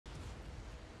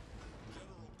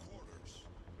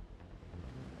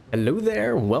Hello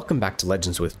there, welcome back to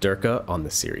Legends with Derka on the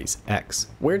Series X,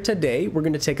 where today we're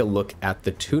going to take a look at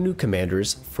the two new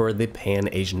commanders for the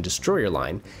Pan-Asian Destroyer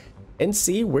line, and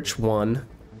see which one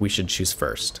we should choose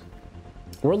first.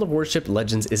 World of Warship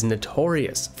Legends is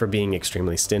notorious for being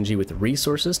extremely stingy with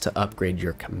resources to upgrade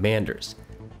your commanders.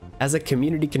 As a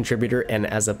community contributor and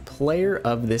as a player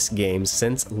of this game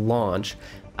since launch,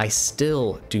 I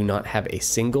still do not have a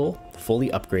single fully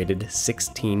upgraded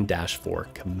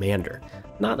 16-4 commander.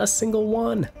 Not a single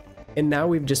one. And now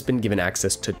we've just been given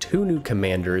access to two new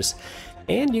commanders,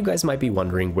 and you guys might be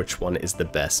wondering which one is the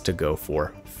best to go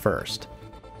for first.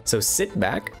 So sit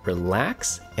back,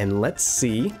 relax, and let's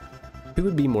see who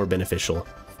would be more beneficial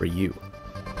for you.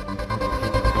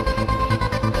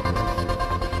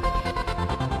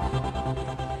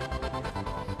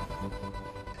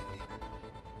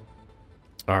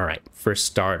 Alright, for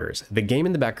starters, the game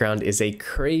in the background is a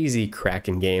crazy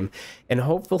Kraken game, and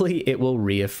hopefully it will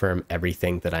reaffirm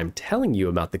everything that I'm telling you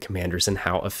about the commanders and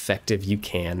how effective you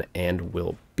can and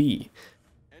will be.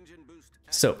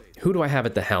 So, who do I have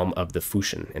at the helm of the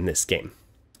Fushun in this game?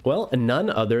 Well, none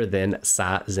other than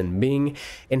Zhenbing,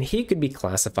 and he could be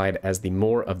classified as the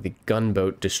more of the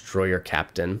gunboat destroyer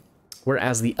captain,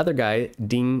 whereas the other guy,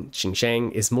 Deng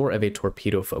Shichang, is more of a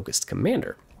torpedo-focused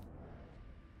commander.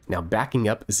 Now, backing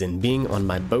up Zhenbing on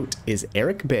my boat is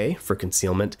Bey for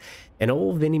concealment and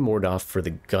old Bey and Mordoff for the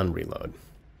gun reload.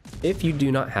 If you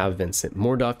do not have Vincent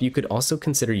Mordoff, you could also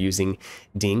consider using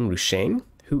Deng Shichang,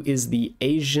 who is the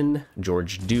Asian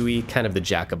George Dewey, kind of the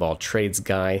jack-of-all-trades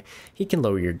guy. He can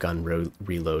lower your gun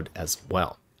reload as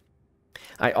well.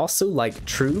 I also like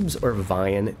Troops or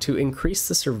Vian to increase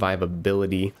the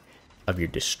survivability of your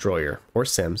destroyer or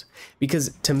sims,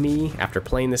 because to me, after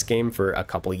playing this game for a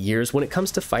couple of years, when it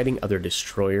comes to fighting other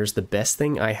destroyers, the best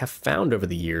thing I have found over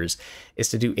the years is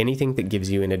to do anything that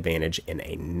gives you an advantage in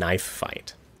a knife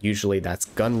fight. Usually that's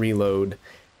gun reload,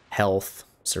 health,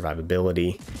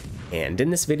 survivability, and in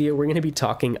this video we're going to be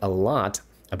talking a lot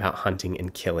about hunting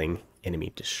and killing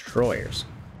enemy destroyers.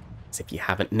 So if you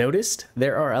haven't noticed,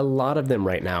 there are a lot of them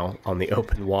right now on the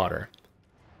open water.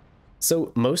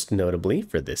 So most notably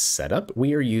for this setup,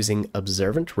 we are using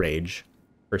Observant Rage,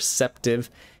 Perceptive,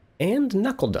 and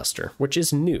Knuckle Duster, which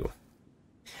is new.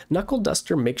 Knuckle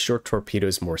Duster makes your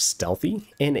torpedoes more stealthy,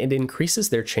 and it increases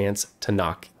their chance to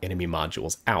knock enemy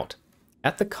modules out,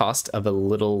 at the cost of a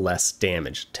little less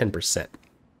damage, 10%.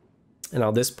 And now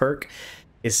this perk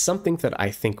is something that I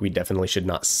think we definitely should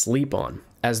not sleep on,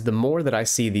 as the more that I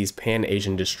see these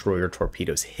Pan-Asian Destroyer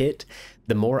torpedoes hit,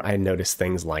 the more I notice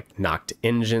things like knocked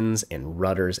engines and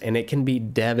rudders, and it can be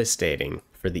devastating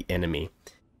for the enemy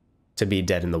to be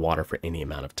dead in the water for any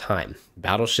amount of time.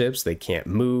 Battleships, they can't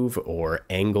move or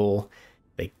angle,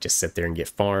 they just sit there and get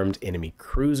farmed. Enemy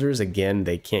cruisers, again,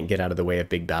 they can't get out of the way of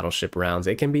big battleship rounds.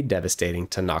 It can be devastating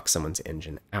to knock someone's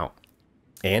engine out.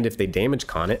 And if they damage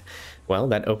con it, well,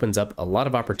 that opens up a lot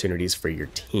of opportunities for your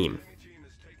team.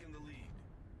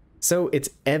 So it's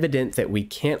evident that we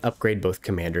can't upgrade both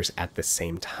commanders at the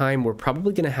same time. We're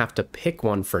probably going to have to pick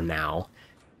one for now,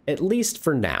 at least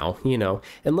for now, you know,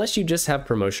 unless you just have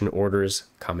promotion orders,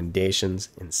 commendations,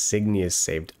 insignias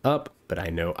saved up, but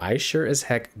I know I sure as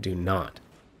heck do not.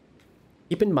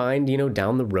 Keep in mind, you know,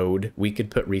 down the road, we could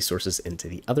put resources into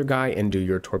the other guy and do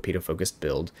your torpedo-focused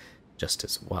build just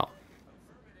as well.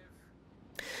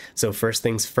 So first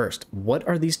things first, what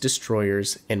are these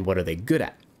destroyers and what are they good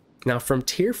at? Now, from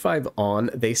tier 5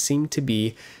 on, they seem to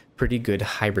be pretty good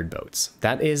hybrid boats.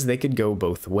 That is, they could go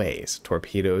both ways,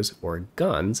 torpedoes or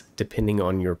guns, depending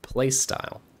on your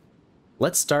playstyle.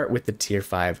 Let's start with the tier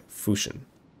 5 Fushun.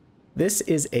 This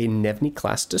is a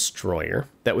Nevny-class destroyer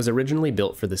that was originally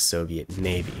built for the Soviet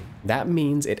Navy. That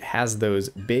means it has those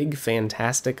big,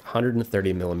 fantastic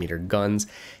 130mm guns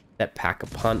that pack a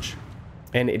punch,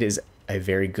 and it is a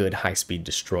very good high-speed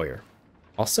destroyer.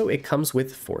 Also, it comes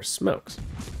with 4 smokes.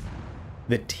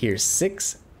 The tier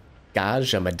 6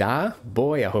 Gajamada,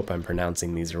 boy, I hope I'm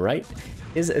pronouncing these right,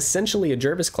 is essentially a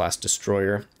Jervis-class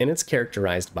destroyer, and it's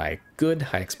characterized by good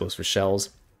high explosive shells,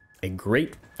 a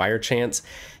great fire chance,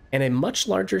 and a much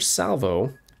larger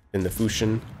salvo than the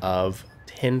Fushun of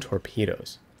 10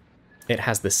 torpedoes. It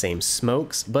has the same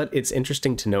smokes, but it's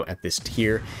interesting to note at this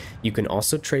tier, you can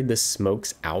also trade the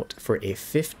smokes out for a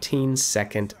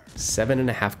 15-second,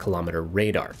 7.5-kilometer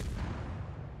radar.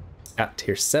 At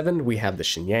tier 7, we have the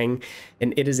Shenyang,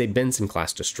 and it is a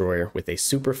Benson-class destroyer with a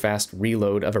super fast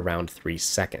reload of around 3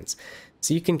 seconds.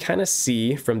 So you can kind of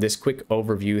see from this quick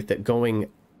overview that going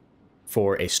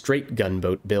for a straight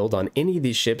gunboat build on any of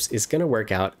these ships is going to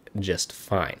work out just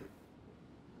fine.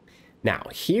 Now,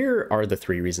 here are the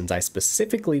 3 reasons I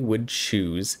specifically would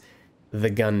choose the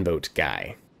gunboat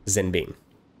guy. Zhenbing.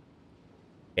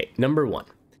 Okay, number 1.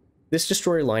 This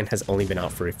destroyer line has only been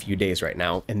out for a few days right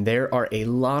now, and there are a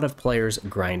lot of players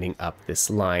grinding up this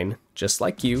line, just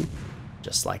like you,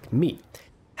 just like me.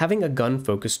 Having a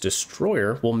gun-focused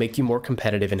destroyer will make you more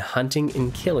competitive in hunting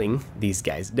and killing these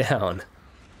guys down.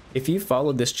 If you've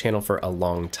followed this channel for a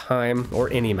long time, or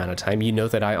any amount of time, you know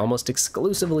that I almost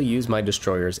exclusively use my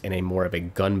destroyers in a more of a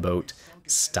gunboat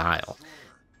style.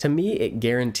 To me, it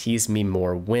guarantees me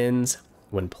more wins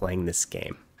when playing this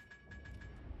game.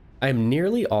 I'm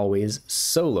nearly always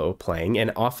solo playing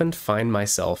and often find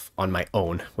myself on my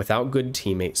own without good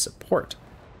teammate support.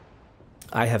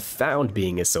 I have found,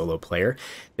 being a solo player,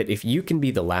 that if you can be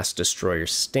the last destroyer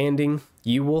standing,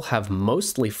 you will have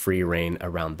mostly free reign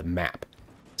around the map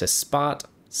to spot,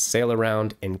 sail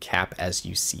around, and cap as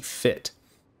you see fit.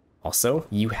 Also,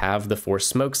 you have the 4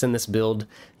 smokes in this build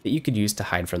that you could use to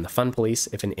hide from the fun police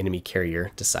if an enemy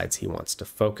carrier decides he wants to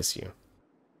focus you.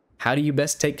 How do you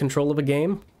best take control of a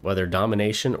game, whether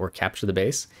domination or capture the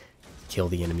base? Kill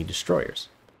the enemy destroyers.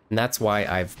 And that's why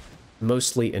I've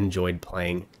mostly enjoyed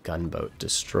playing gunboat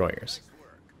destroyers.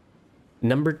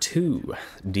 Number 2,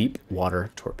 deep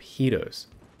water torpedoes.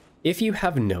 If you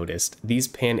have noticed, these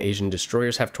Pan-Asian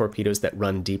destroyers have torpedoes that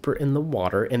run deeper in the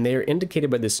water, and they are indicated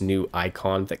by this new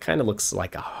icon that kind of looks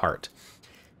like a heart.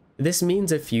 This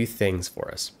means a few things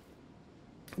for us.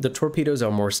 The torpedoes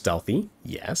are more stealthy,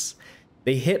 yes.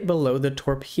 They hit below the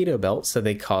torpedo belt, so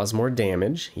they cause more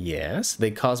damage, yes. They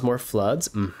cause more floods,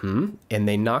 and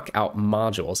they knock out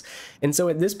modules. And so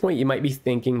at this point you might be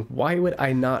thinking, why would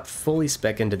I not fully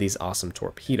spec into these awesome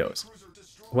torpedoes?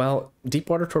 Well, deep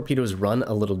water torpedoes run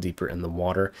a little deeper in the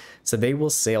water, so they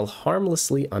will sail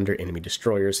harmlessly under enemy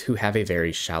destroyers who have a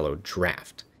very shallow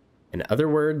draft. In other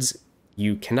words,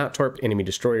 you cannot torp enemy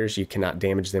destroyers, you cannot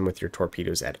damage them with your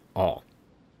torpedoes at all.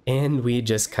 And we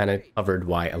just kind of covered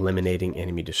why eliminating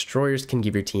enemy destroyers can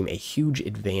give your team a huge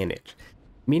advantage,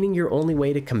 meaning your only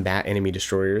way to combat enemy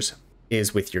destroyers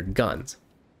is with your guns.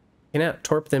 You cannot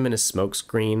torp them in a smoke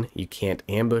screen, you can't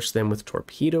ambush them with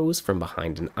torpedoes from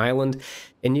behind an island,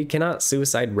 and you cannot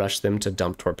suicide rush them to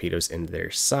dump torpedoes into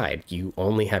their side. You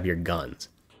only have your guns.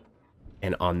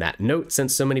 And on that note,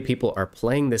 since so many people are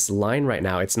playing this line right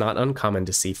now, it's not uncommon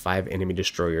to see 5 enemy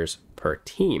destroyers per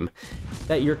team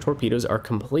that your torpedoes are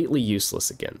completely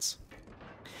useless against.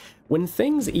 When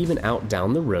things even out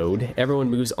down the road,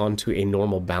 everyone moves on to a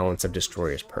normal balance of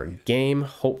destroyers per game.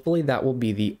 Hopefully that will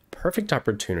be the perfect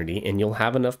opportunity, and you'll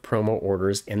have enough promo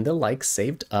orders and the like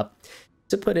saved up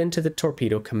to put into the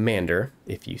torpedo commander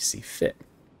if you see fit.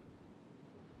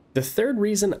 The third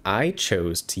reason I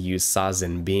chose to use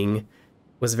Zhenbing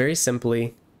was very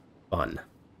simply fun.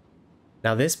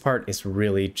 Now this part is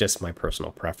really just my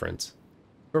personal preference.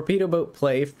 Torpedo boat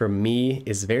play for me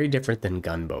is very different than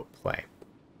gunboat play.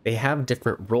 They have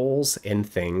different roles and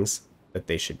things that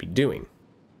they should be doing.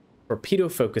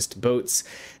 Torpedo-focused boats,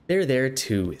 they're there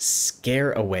to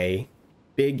scare away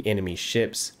big enemy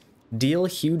ships, deal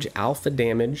huge alpha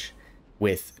damage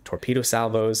with torpedo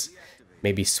salvos,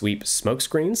 maybe sweep smoke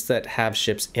screens that have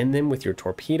ships in them with your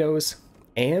torpedoes,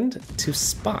 and to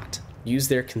spot. Use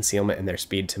their concealment and their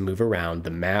speed to move around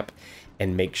the map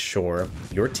and make sure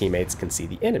your teammates can see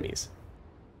the enemies.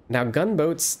 Now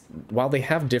gunboats, while they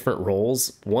have different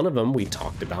roles, one of them we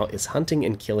talked about is hunting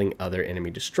and killing other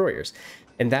enemy destroyers.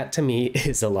 And that to me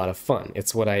is a lot of fun.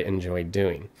 It's what I enjoy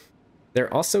doing.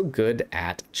 They're also good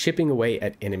at chipping away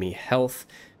at enemy health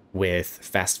with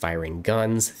fast-firing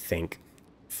guns. Think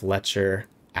Fletcher,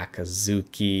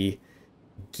 Akazuki,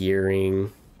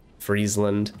 Gearing,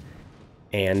 Friesland,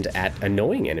 and at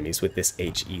annoying enemies with this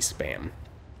HE spam.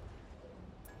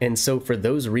 And so for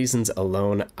those reasons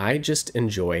alone, I just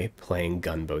enjoy playing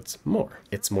gunboats more.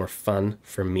 It's more fun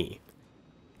for me.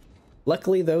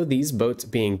 Luckily though, these boats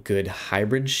being good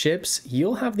hybrid ships,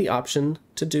 you'll have the option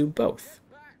to do both.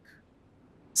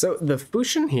 So the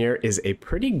Fushun here is a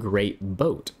pretty great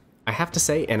boat, I have to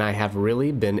say, and I have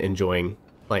really been enjoying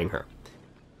playing her.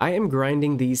 I am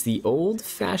grinding these the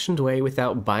old-fashioned way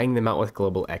without buying them out with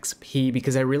global XP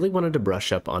because I really wanted to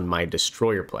brush up on my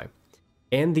destroyer play.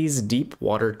 And these deep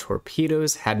water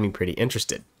torpedoes had me pretty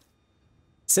interested.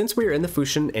 Since we are in the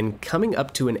Fushun and coming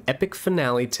up to an epic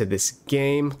finale to this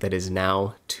game that is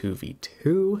now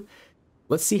 2v2,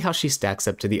 let's see how she stacks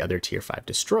up to the other tier 5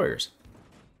 destroyers.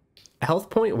 Health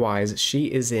point wise, she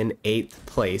is in 8th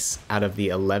place out of the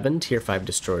 11 tier 5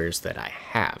 destroyers that I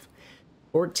have.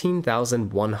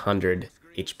 14,100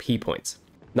 HP points.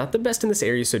 Not the best in this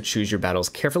area, so choose your battles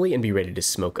carefully and be ready to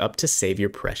smoke up to save your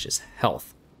precious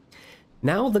health.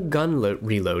 Now the gun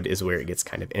reload is where it gets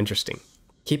kind of interesting.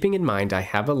 Keeping in mind I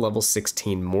have a level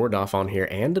 16 Mordoff on here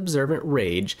and Observant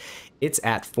Rage, it's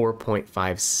at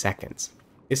 4.5 seconds.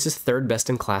 This is third best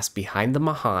in class behind the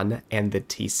Mahan and the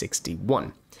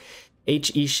T-61.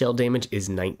 HE shell damage is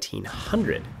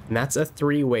 1900, and that's a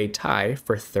three-way tie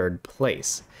for third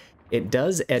place. It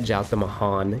does edge out the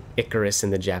Mahan, Icarus,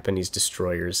 and the Japanese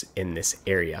destroyers in this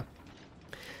area.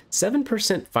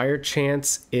 7% fire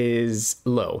chance is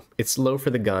low. It's low for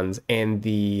the guns, and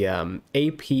the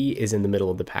AP is in the middle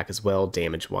of the pack as well,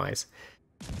 damage-wise.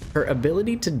 Her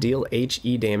ability to deal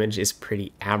HE damage is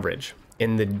pretty average.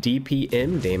 In the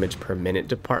DPM, damage per minute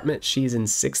department, she's in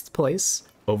 6th place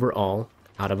overall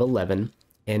out of 11,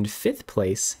 and 5th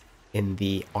place in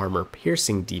the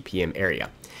armor-piercing DPM area.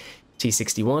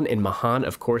 T-61 and Mahan,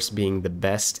 of course, being the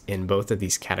best in both of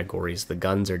these categories. The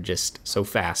guns are just so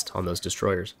fast on those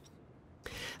destroyers.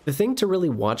 The thing to really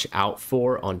watch out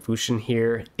for on Fushun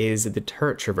here is the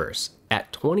turret traverse.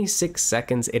 At 26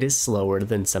 seconds, it is slower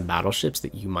than some battleships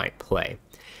that you might play.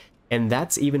 And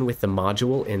that's even with the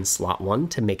module in slot 1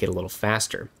 to make it a little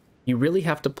faster. You really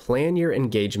have to plan your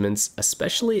engagements,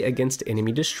 especially against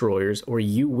enemy destroyers, or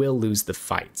you will lose the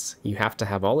fights. You have to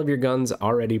have all of your guns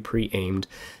already pre-aimed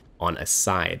on a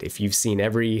side. If you've seen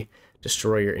every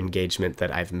destroyer engagement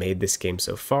that I've made this game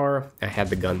so far, I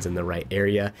had the guns in the right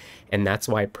area, and that's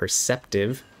why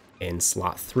Perceptive in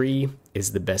slot 3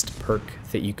 is the best perk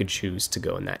that you could choose to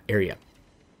go in that area.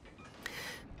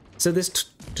 So this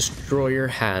destroyer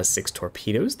has 6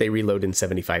 torpedoes. They reload in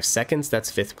 75 seconds.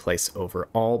 That's 5th place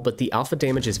overall, but the alpha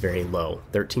damage is very low,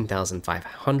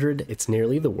 13,500. It's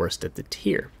nearly the worst of the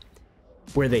tier.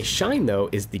 Where they shine, though,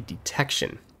 is the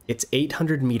detection. It's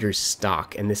 800 meters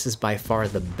stock, and this is by far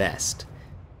the best.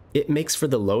 It makes for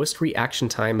the lowest reaction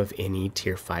time of any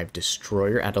tier 5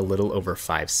 destroyer at a little over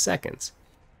 5 seconds.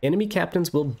 Enemy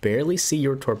captains will barely see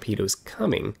your torpedoes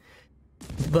coming,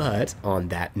 but on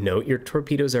that note, your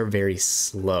torpedoes are very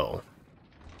slow.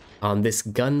 On this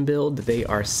gun build, they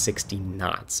are 60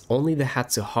 knots. Only the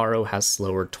Hatsuharu has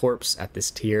slower torps at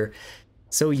this tier,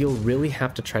 so you'll really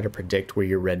have to try to predict where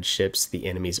your red ships, the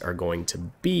enemies, are going to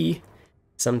be.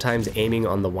 Sometimes aiming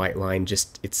on the white line,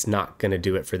 it's not going to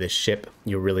do it for this ship.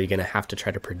 You're really going to have to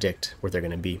try to predict where they're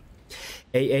going to be.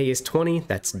 AA is 20,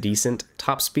 that's decent.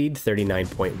 Top speed,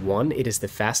 39.1. It is the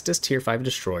fastest tier 5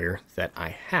 destroyer that I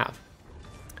have.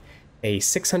 A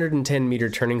 610 meter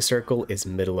turning circle is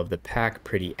middle of the pack,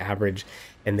 pretty average,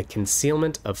 and the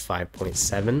concealment of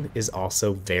 5.7 is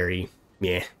also very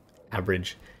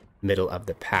average, middle of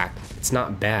the pack. It's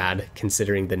not bad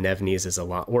considering the Nevni's is a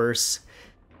lot worse.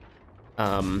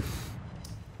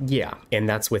 Yeah, and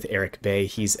that's with Eric Bey.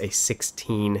 He's a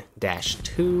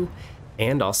 16-2,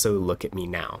 and also look at me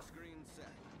now.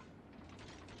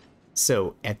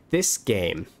 So at this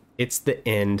game, it's the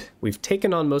end. We've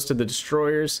taken on most of the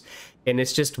destroyers, and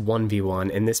it's just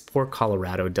 1v1, and this poor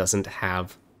Colorado doesn't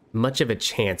have much of a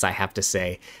chance, I have to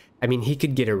say. I mean, he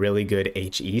could get a really good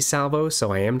HE salvo,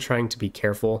 so I am trying to be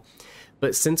careful.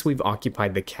 But since we've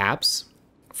occupied the caps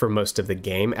for most of the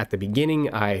game, at the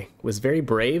beginning I was very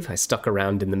brave. I stuck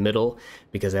around in the middle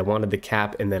because I wanted the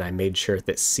cap, and then I made sure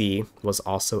that C was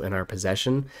also in our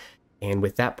possession. And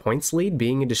with that points lead,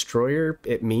 being a destroyer,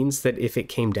 it means that if it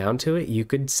came down to it, you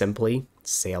could simply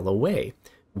sail away.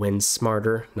 Win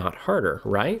smarter, not harder,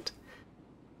 right?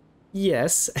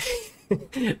 Yes,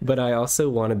 but I also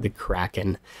wanted the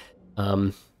Kraken.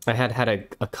 I had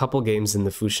a couple games in the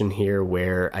Fushun here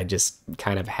where I just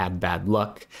kind of had bad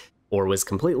luck or was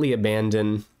completely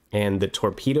abandoned, and the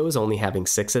torpedoes only having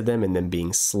 6 of them and them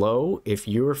being slow, if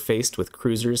you're faced with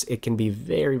cruisers, it can be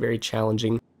very, very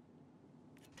challenging.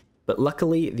 But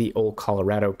luckily, the old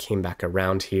Colorado came back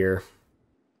around here,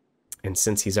 and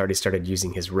since he's already started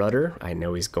using his rudder, I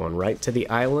know he's going right to the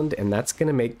island, and that's going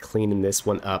to make cleaning this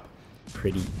one up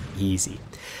pretty easy.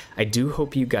 I do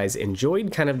hope you guys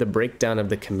enjoyed kind of the breakdown of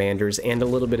the commanders and a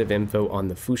little bit of info on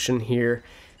the Fushun here.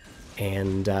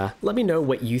 And let me know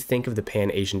what you think of the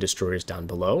Pan-Asian destroyers down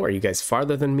below. Are you guys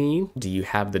farther than me? Do you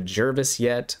have the Jervis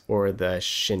yet, or the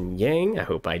Shenyang? I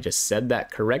hope I just said that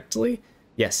correctly.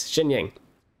 Yes, Shenyang.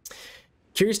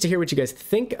 Curious to hear what you guys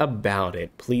think about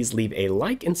it. Please leave a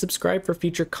like and subscribe for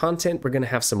future content. We're going to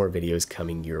have some more videos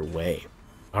coming your way.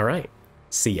 All right,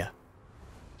 see ya.